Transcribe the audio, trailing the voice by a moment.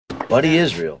Buddy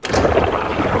Israel.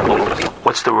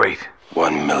 What's the rate?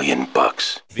 $1 million.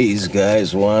 These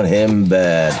guys want him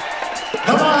bad.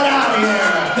 Come on out of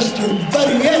here, Mr.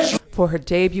 Buddy Israel. For her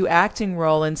debut acting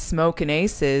role in Smokin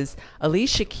Aces,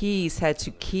 Alicia Keys had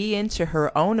to key into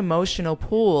her own emotional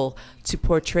pool to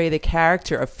portray the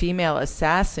character of female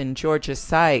assassin Georgia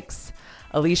Sykes.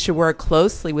 Alicia worked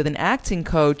closely with an acting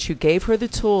coach who gave her the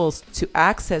tools to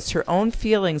access her own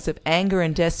feelings of anger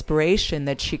and desperation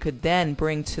that she could then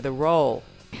bring to the role.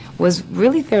 Was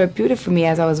really therapeutic for me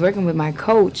as I was working with my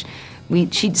coach.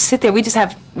 She'd sit there, we just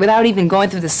have, without even going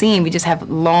through the scene, we just have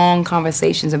long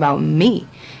conversations about me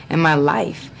and my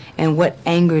life and what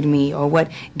angered me or what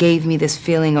gave me this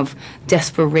feeling of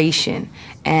desperation.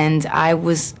 And I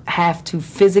have to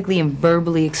physically and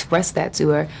verbally express that to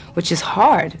her, which is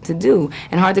hard to do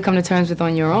and hard to come to terms with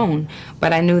on your own.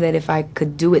 But I knew that if I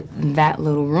could do it in that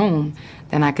little room,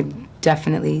 then I could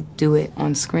definitely do it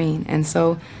on screen. And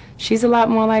so she's a lot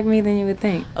more like me than you would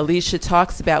think. Alicia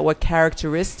talks about what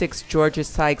characteristics Georgia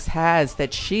Sykes has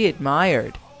that she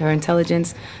admired. Her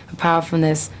intelligence, her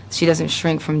powerfulness. She doesn't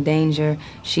shrink from danger.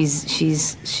 She's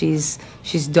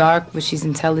dark, but she's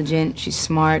intelligent. She's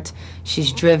smart.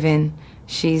 She's driven.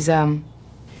 She's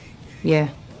yeah.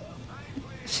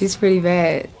 She's pretty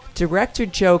bad. Director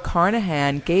Joe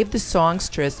Carnahan gave the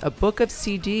songstress a book of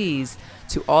CDs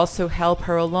to also help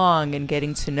her along in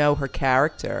getting to know her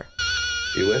character.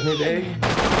 You with me, baby?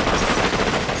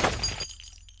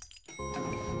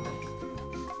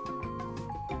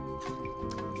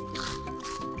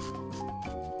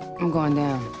 I'm going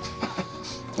down.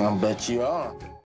 I'll bet you are.